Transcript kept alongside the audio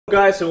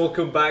Guys, and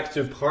welcome back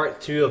to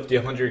part 2 of the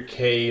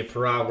 100k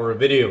per hour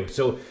video.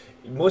 So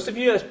most of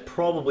you have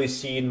probably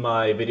seen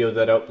my video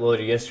that I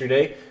uploaded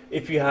yesterday.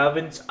 If you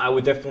haven't, I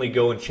would definitely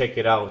go and check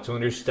it out to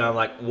understand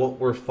like what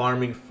we're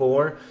farming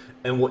for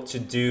and what to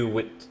do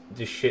with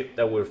the shit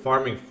that we're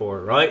farming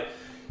for, right?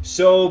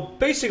 So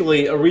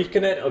basically, a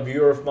reconnect, a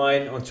viewer of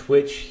mine on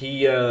Twitch,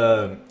 he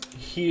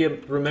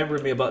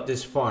remembered me about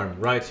this farm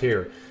right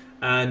here.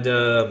 And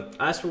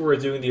as we were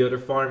doing the other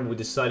farm, we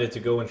decided to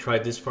go and try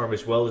this farm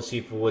as well to see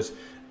if it was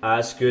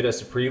as good as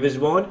the previous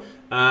one.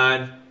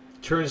 And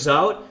turns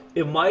out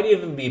it might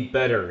even be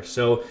better.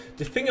 So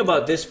the thing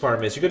about this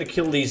farm is you're going to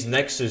kill these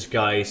Nexus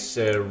guys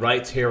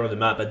right here on the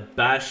map at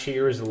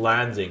Bashir's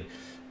Landing.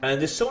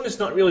 And this zone is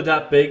not really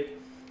that big.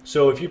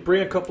 So if you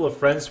bring a couple of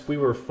friends, we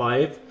were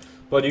 5.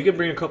 But you can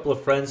bring a couple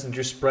of friends and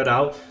just spread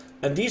out.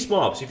 And these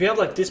mobs, if you have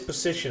like this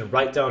position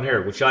right down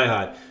here, which I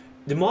had,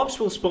 the mobs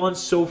will spawn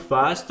so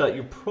fast that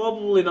you're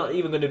probably not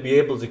even going to be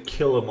able to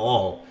kill them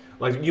all.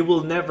 Like, you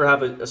will never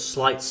have a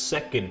slight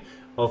second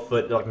of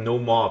like no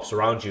mobs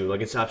around you.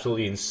 Like, it's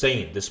absolutely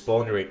insane, the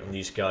spawn rate on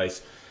these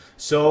guys.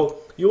 So,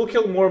 you will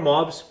kill more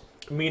mobs,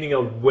 meaning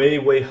a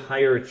way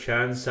higher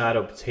chance at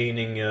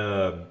obtaining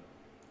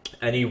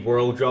any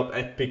world drop,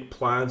 epic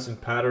plans and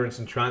patterns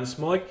and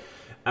transmog.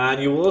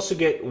 And you will also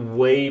get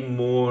way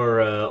more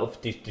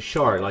of the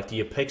shard, like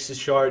the Apexis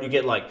shard. You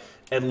get like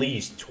at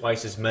least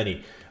twice as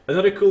many.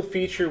 Another cool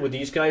feature with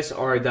these guys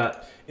are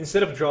that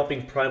instead of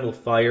dropping Primal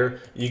Fire,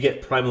 you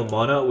get Primal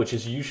Mana, which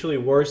is usually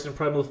worse than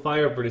Primal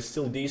Fire, but it's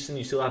still decent.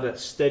 You still have that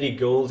steady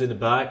gold in the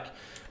back.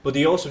 But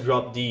they also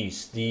drop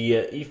these,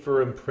 the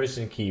Ephraim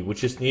Prison Key,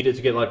 which is needed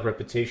to get like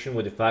reputation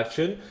with the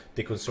faction,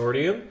 the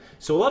Consortium.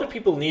 So a lot of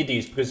people need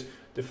these because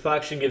the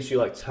faction gives you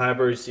like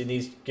tabards,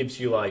 it gives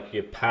you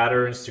like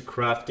patterns to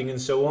crafting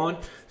and so on.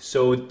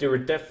 So they're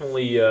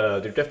definitely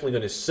going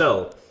to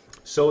sell.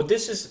 So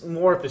this is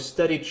more of a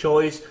steady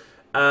choice.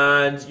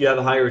 And you have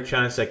a higher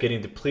chance at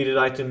getting depleted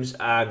items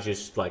and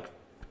just like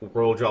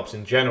world drops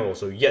in general.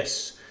 So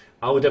yes,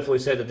 I would definitely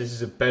say that this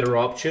is a better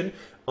option.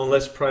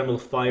 Unless Primal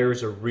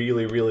Fires are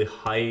really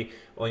high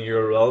on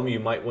your realm, you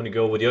might want to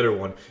go with the other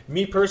one.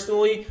 Me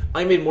personally,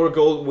 I made more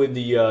gold with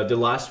the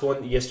last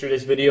one,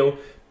 yesterday's video,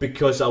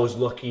 because I was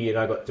lucky and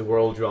I got the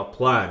world drop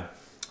plan.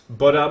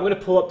 But I'm going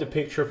to pull up the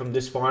picture from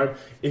this farm.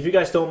 If you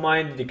guys don't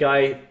mind, the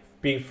guy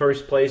being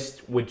first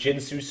placed with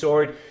Jinsu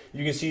Sword,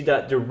 you can see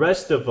that the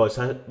rest of us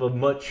have a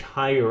much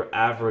higher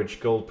average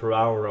gold per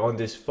hour on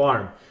this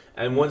farm.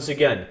 And once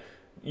again,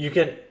 you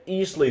can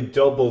easily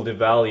double the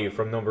value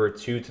from number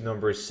 2 to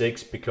number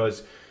 6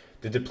 because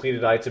the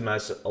depleted item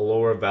has a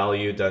lower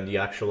value than the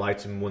actual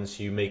item once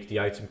you make the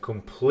item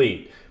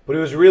complete. But it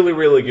was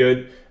really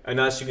good. And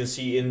as you can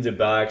see in the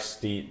bags,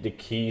 the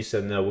keys,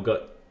 and we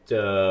got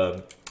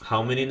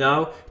how many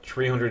now?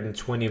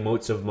 320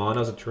 motes of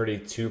mana, so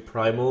 32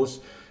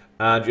 primals.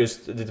 And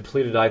just the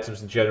depleted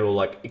items in general,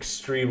 like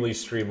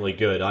extremely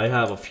good. I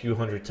have a few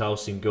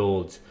 100,000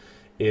 gold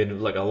in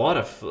like a lot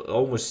of,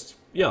 almost,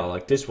 yeah,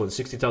 like this one,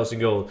 60,000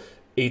 gold,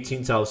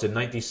 18,000,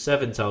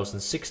 97,000,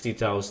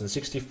 60,000,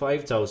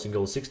 65,000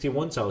 gold,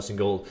 61,000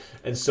 gold,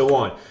 and so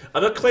on.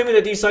 I'm not claiming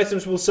that these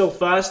items will sell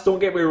fast, don't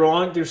get me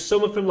wrong. There's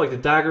some of them, like the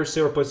dagger,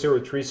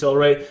 0.03 sell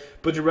rate,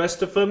 but the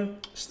rest of them,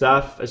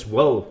 staff as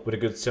well with a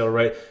good sell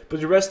rate,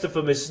 but the rest of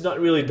them is not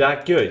really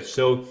that good.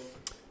 So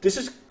this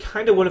is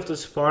kind of one of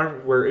those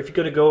farms where if you're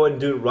going to go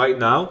and do it right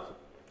now,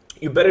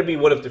 you better be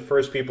one of the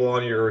first people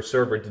on your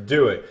server to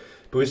do it.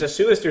 Because as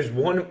soon as there's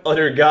one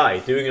other guy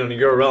doing it on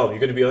your realm, you're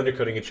going to be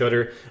undercutting each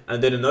other,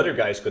 and then another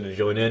guy is going to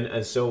join in,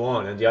 and so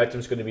on. And the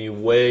item's going to be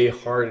way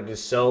harder to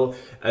sell,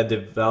 and the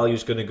value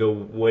is going to go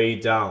way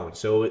down.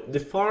 So the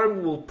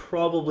farm will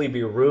probably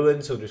be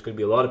ruined, so there's going to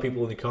be a lot of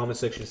people in the comment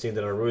section saying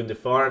that I ruined the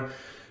farm.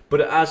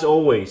 But as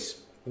always,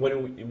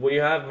 when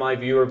you have my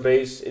viewer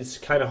base, it's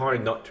kind of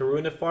hard not to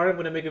ruin a farm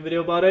when I make a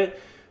video about it.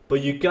 But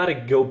you gotta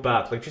go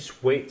back, like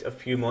just wait a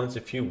few months,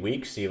 a few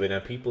weeks even,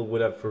 and people would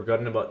have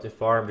forgotten about the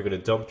farm. They're gonna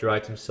dump their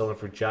items, sell them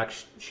for jack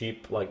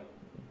cheap, like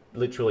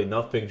literally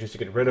nothing, just to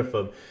get rid of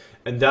them.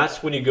 And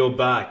that's when you go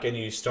back and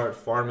you start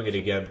farming it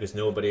again because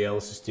nobody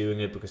else is doing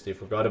it because they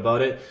forgot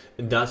about it.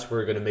 And that's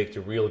where you're gonna make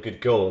the real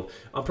good gold.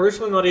 I'm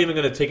personally not even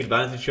gonna take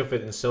advantage of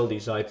it and sell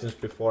these items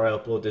before I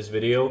upload this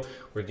video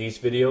or these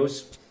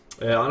videos.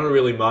 I don't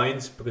really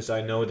mind because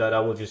I know that I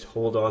will just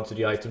hold on to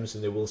the items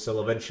and they will sell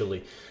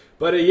eventually.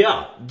 But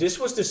yeah, this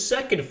was the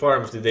second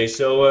farm of the day.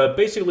 So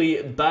basically,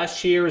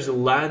 Bashir's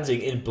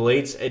Landing in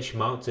Blades Edge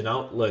Mountain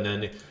Outland,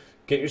 and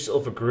get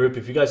yourself a group.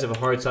 If you guys have a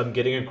hard time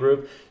getting a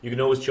group, you can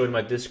always join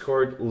my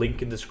Discord,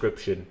 link in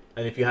description.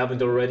 And if you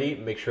haven't already,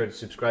 make sure to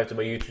subscribe to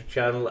my YouTube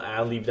channel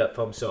and leave that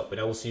thumbs up. And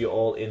I will see you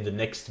all in the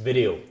next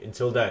video.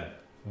 Until then,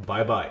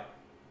 bye bye.